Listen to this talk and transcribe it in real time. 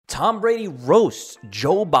Tom Brady roasts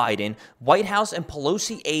Joe Biden. White House and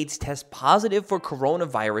Pelosi aides test positive for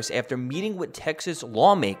coronavirus after meeting with Texas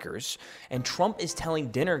lawmakers. And Trump is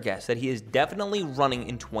telling dinner guests that he is definitely running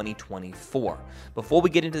in 2024. Before we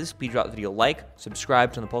get into this, please drop the video a like,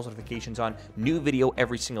 subscribe, turn the post notifications on. New video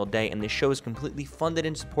every single day. And this show is completely funded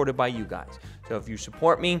and supported by you guys. So if you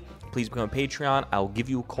support me, please become a Patreon. I will give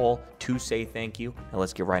you a call to say thank you. And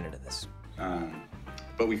let's get right into this.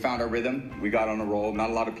 But we found our rhythm. We got on a roll.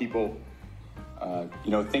 Not a lot of people,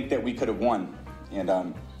 think that we could have won. And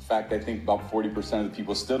in fact, I think about 40% of the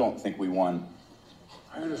people still don't think we won.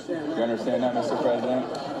 I understand that. You understand that, Mr. President?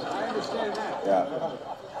 I understand that. Yeah.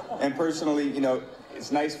 And personally,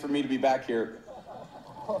 it's nice for me to be back here.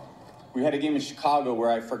 We had a game in Chicago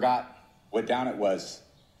where I forgot what down it was.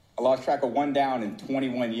 I lost track of one down in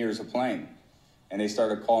 21 years of playing. And they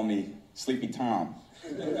started calling me Sleepy Tom.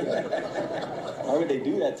 Why would they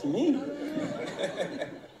do that to me?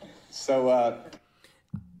 So,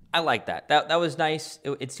 I like that. That was nice.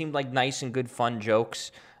 It seemed like nice and good fun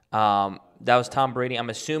jokes. That was Tom Brady. I'm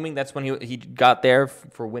assuming that's when he got there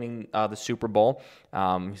for winning the Super Bowl.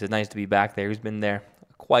 He said nice to be back there. He's been there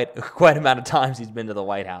quite amount of times. He's been to the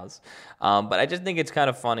White House. But I just think it's kind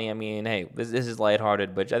of funny. I mean, hey, this is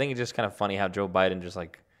lighthearted, but I think it's just kind of funny how Joe Biden just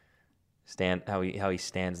how he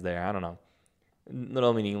stands there. I don't know. A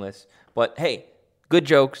little meaningless, but hey, good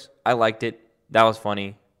jokes. I liked it. That was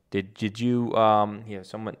funny. Did you?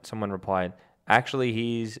 Someone replied. Actually,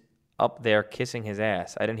 he's up there kissing his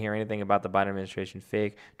ass. I didn't hear anything about the Biden administration.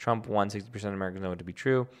 Fake. Trump won. 60% of Americans know it to be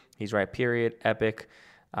true. He's right. Period. Epic.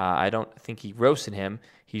 I don't think he roasted him.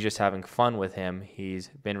 He's just having fun with him. He's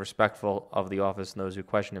been respectful of the office and those who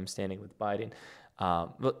question him standing with Biden.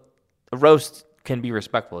 But a roast can be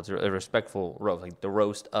respectful. It's a respectful roast, like the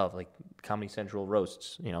roast of, like Comedy Central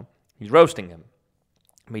roasts. He's roasting him.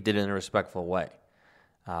 But he did it in a respectful way.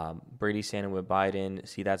 Brady standing with Biden.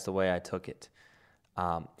 See, that's the way I took it.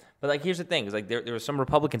 But here's the thing: is there were some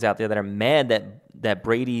Republicans out there that are mad that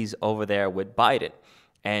Brady's over there with Biden,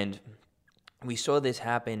 and we saw this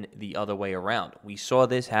happen the other way around. We saw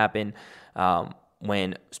this happen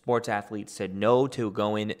when sports athletes said no to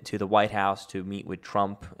going to the White House to meet with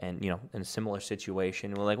Trump and, in a similar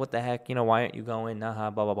situation. We're like, what the heck? Why aren't you going?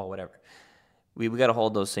 Blah, blah, blah, whatever. We got to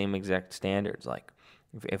hold those same exact standards. Like,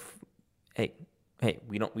 hey,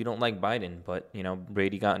 we don't like Biden, but,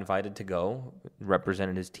 Brady got invited to go,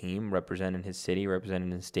 represented his team, represented his city,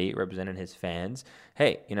 represented his state, represented his fans.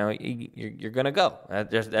 Hey, you're going to go.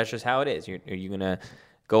 That's just how it is. You're going to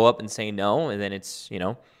go up and say no, and then it's,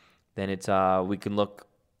 we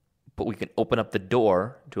can open up the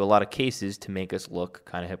door to a lot of cases to make us look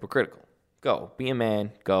kind of hypocritical. Go, be a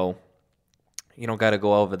man, go. You don't got to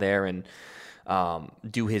go over there and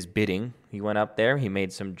do his bidding. He went up there, he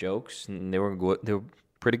made some jokes, and they were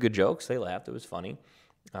pretty good jokes. They laughed. It was funny.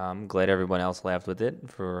 I'm glad everyone else laughed with it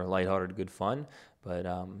for lighthearted, good fun. But,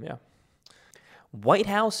 yeah. White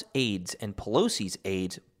House aides and Pelosi's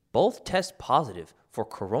aides both test positive for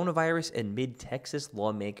coronavirus amid Texas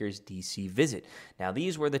lawmakers' D.C. visit. Now,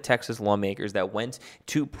 these were the Texas lawmakers that went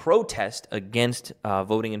to protest against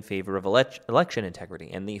voting in favor of election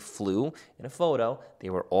integrity, and they flew in a photo. They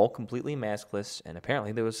were all completely maskless, and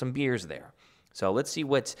apparently there was some beers there. So let's see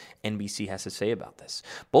what NBC has to say about this.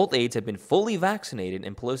 Both aides have been fully vaccinated,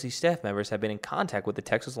 and Pelosi's staff members have been in contact with the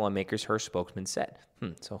Texas lawmakers, her spokesman said.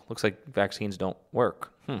 So it looks like vaccines don't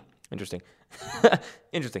work. Interesting.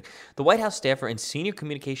 Interesting. The White House staffer and senior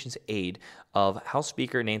communications aide of House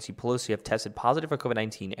Speaker Nancy Pelosi have tested positive for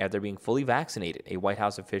COVID-19 after being fully vaccinated, a White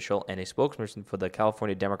House official and a spokesperson for the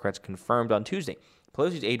California Democrats confirmed on Tuesday.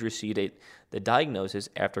 Pelosi's aide received the diagnosis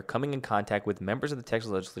after coming in contact with members of the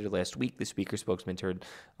Texas legislature last week, the Speaker's spokesman,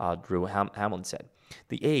 Drew Hamlin said.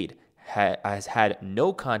 The aide has had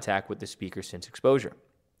no contact with the Speaker since exposure.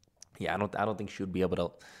 Yeah, I don't think she would be able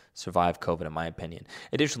to survive COVID, in my opinion.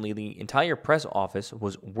 Additionally, the entire press office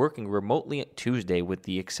was working remotely Tuesday with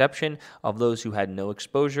the exception of those who had no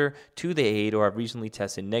exposure to the aide or have recently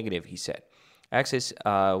tested negative, he said. Access,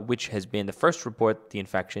 which has been the first to report the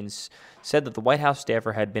infections, said that the White House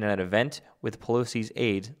staffer had been at an event with Pelosi's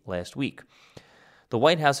aide last week. The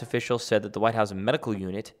White House official said that the White House medical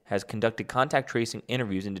unit has conducted contact tracing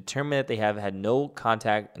interviews and determined that they have had no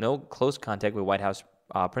close contact with White House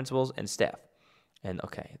principals and staff. And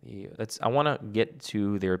okay, I want to get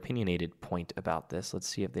to their opinionated point about this. Let's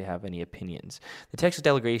see if they have any opinions. The Texas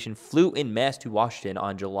delegation flew en masse to Washington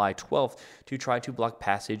on July 12th to try to block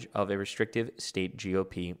passage of a restrictive state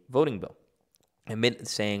GOP voting bill. Amid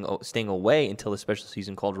staying away until the special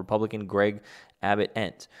season called Republican Greg Abbott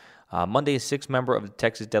ends. Monday, a sixth member of the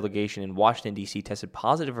Texas delegation in Washington, D.C. tested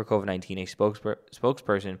positive for COVID-19, a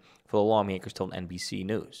spokesperson for the lawmakers told NBC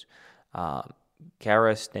News.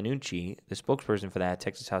 Cara Stenucci, the spokesperson for the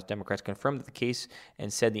Texas House Democrats, confirmed that the case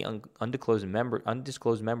and said the undisclosed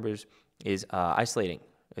members is isolating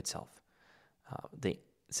itself. They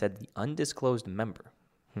said the undisclosed member.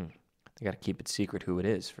 They got to keep it secret who it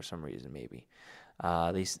is for some reason, maybe.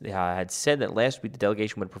 They had said that last week the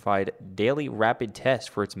delegation would provide daily rapid tests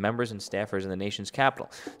for its members and staffers in the nation's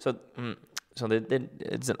capital. So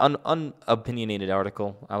it's an unopinionated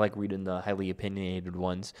article. I like reading the highly opinionated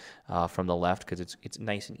ones from the left because it's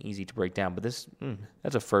nice and easy to break down. But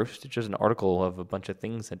that's a first. It's just an article of a bunch of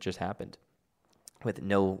things that just happened with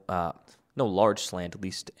no large slant, at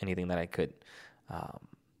least anything that I could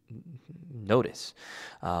notice.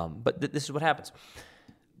 But this is what happens.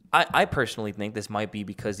 I personally think this might be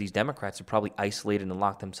because these Democrats are probably isolated and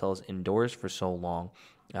locked themselves indoors for so long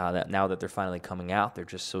that now that they're finally coming out, they're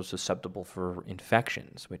just so susceptible for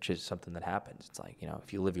infections, which is something that happens. It's like,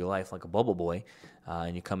 if you live your life like a bubble boy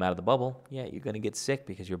and you come out of the bubble, yeah, you're going to get sick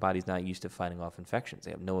because your body's not used to fighting off infections.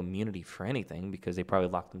 They have no immunity for anything because they probably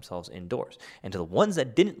locked themselves indoors. And to the ones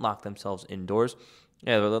that didn't lock themselves indoors,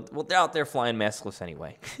 well, they're out there flying maskless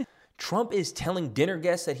anyway. Trump is telling dinner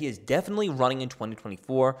guests that he is definitely running in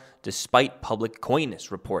 2024, despite public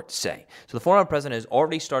coyness, reports say. So the former president has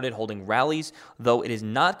already started holding rallies, though it is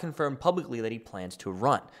not confirmed publicly that he plans to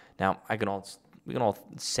run. Now, we can all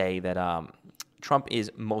say that Trump is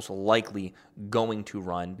most likely going to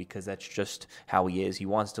run because that's just how he is. He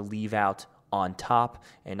wants to leave out on top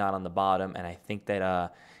and not on the bottom, and I think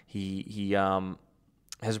that he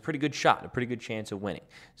has a pretty good shot, a pretty good chance of winning.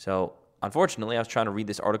 So unfortunately, I was trying to read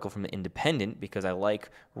this article from The Independent because I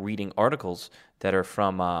like reading articles that are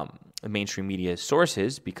from mainstream media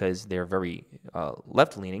sources because they're very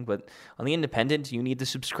left-leaning. But on The Independent, you need to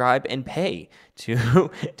subscribe and pay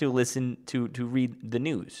to listen to read the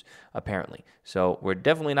news, apparently. So we're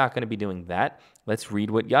definitely not going to be doing that. Let's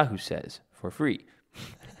read what Yahoo says for free.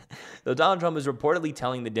 Though Donald Trump is reportedly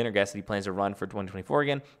telling the dinner guests that he plans to run for 2024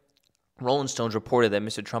 again, Rolling Stones reported that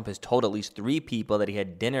Mr. Trump has told at least 3 people that he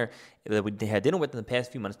had dinner with in the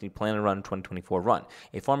past few months and he planned to run a 2024 run.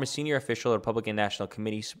 A former senior official of the Republican National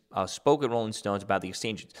Committee spoke at Rolling Stones about the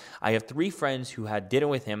exchanges. I have 3 friends who had dinner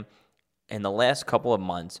with him in the last couple of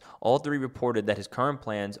months. All 3 reported that his current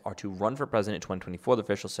plans are to run for president in 2024, the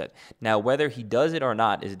official said. Now, whether he does it or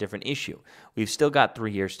not is a different issue. We've still got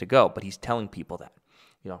 3 years to go, but he's telling people that.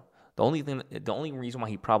 The only reason why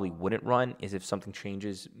he probably wouldn't run is if something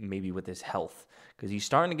changes, maybe with his health, because he's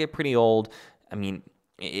starting to get pretty old. I mean,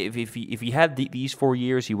 if he had these 4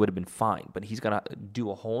 years, he would have been fine. But he's gonna do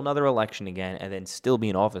a whole nother election again, and then still be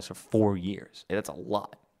in office for 4 years. That's a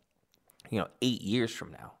lot. 8 years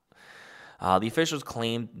from now. The officials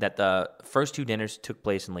claimed that the first 2 dinners took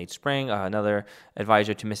place in late spring. Another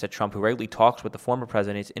advisor to Mr. Trump, who regularly talks with the former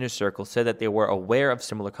president's inner circle, said that they were aware of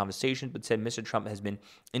similar conversations, but said Mr. Trump has been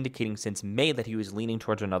indicating since May that he was leaning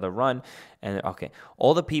towards another run. And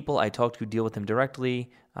all the people I talked to deal with him directly.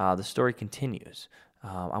 The story continues.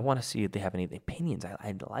 I want to see if they have any opinions.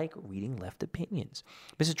 I like reading left opinions.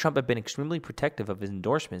 Mr. Trump had been extremely protective of his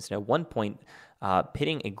endorsements, and at one point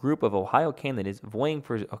pitting a group of Ohio candidates vying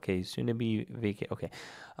for, soon to be vacant.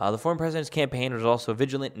 The former president's campaign was also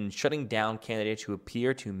vigilant in shutting down candidates who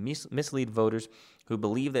appear to mislead voters who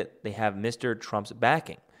believe that they have Mr. Trump's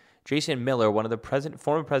backing. Jason Miller, one of the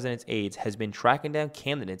former president's aides, has been tracking down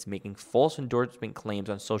candidates making false endorsement claims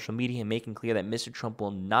on social media and making clear that Mr. Trump will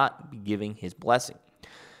not be giving his blessing.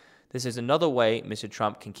 This is another way Mr.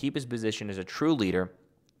 Trump can keep his position as a true leader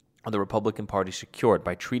of the Republican Party secured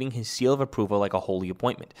by treating his seal of approval like a holy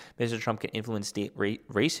appointment. Mr. Trump can influence state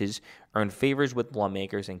races, earn favors with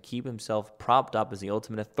lawmakers, and keep himself propped up as the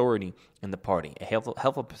ultimate authority in the party, a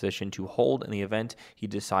helpful position to hold in the event he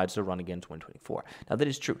decides to run again in 2024. Now, that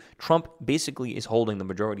is true. Trump basically is holding the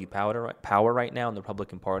majority power right now in the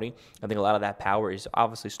Republican Party. I think a lot of that power is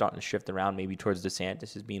obviously starting to shift around, maybe towards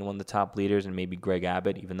DeSantis as being one of the top leaders, and maybe Greg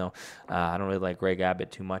Abbott, even though I don't really like Greg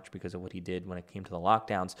Abbott too much because of what he did when it came to the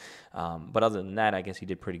lockdowns. But other than that, I guess he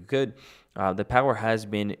did pretty good. The power has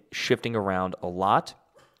been shifting around a lot,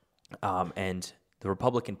 and the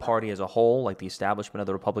Republican Party as a whole, like the establishment of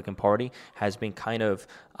the Republican Party, has been kind of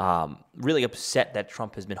really upset that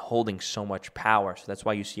Trump has been holding so much power. So that's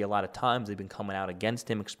why you see a lot of times they've been coming out against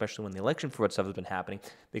him, especially when the election fraud stuff has been happening,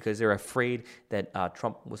 because they're afraid that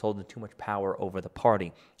Trump was holding too much power over the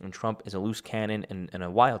party. And Trump is a loose cannon and a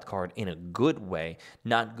wild card in a good way,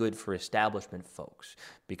 not good for establishment folks.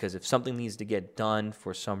 Because if something needs to get done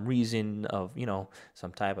for some reason of,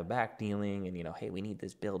 some type of back dealing and, hey, we need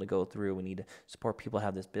this bill to go through, we need to support poor people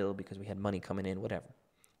have this bill because we had money coming in, whatever.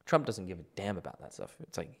 Trump doesn't give a damn about that stuff.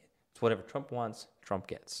 It's like, it's whatever Trump wants, Trump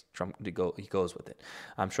gets. He goes with it.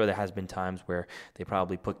 I'm sure there has been times where they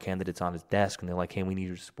probably put candidates on his desk and they're like, hey, we need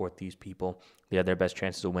you to support these people. They have their best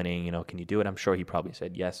chances of winning. Can you do it? I'm sure he probably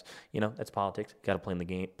said yes. That's politics. Got to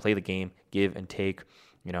play the game, give and take.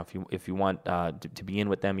 If you want to be in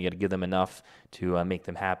with them, you got to give them enough to make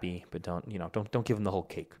them happy, but don't give them the whole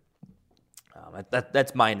cake.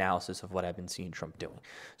 That's my analysis of what I've been seeing Trump doing.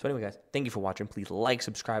 So anyway, guys, thank you for watching. Please like,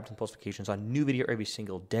 subscribe, and post notifications on new video every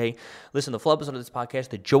single day. Listen to the full episode of this podcast,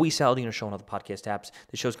 the Joey Saladino Show, and other podcast apps.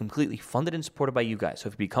 The show is completely funded and supported by you guys. So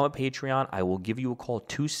if you become a Patreon, I will give you a call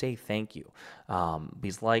to say thank you.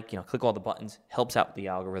 Please click all the buttons. Helps out with the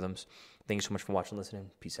algorithms. Thank you so much for watching and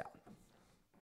listening. Peace out.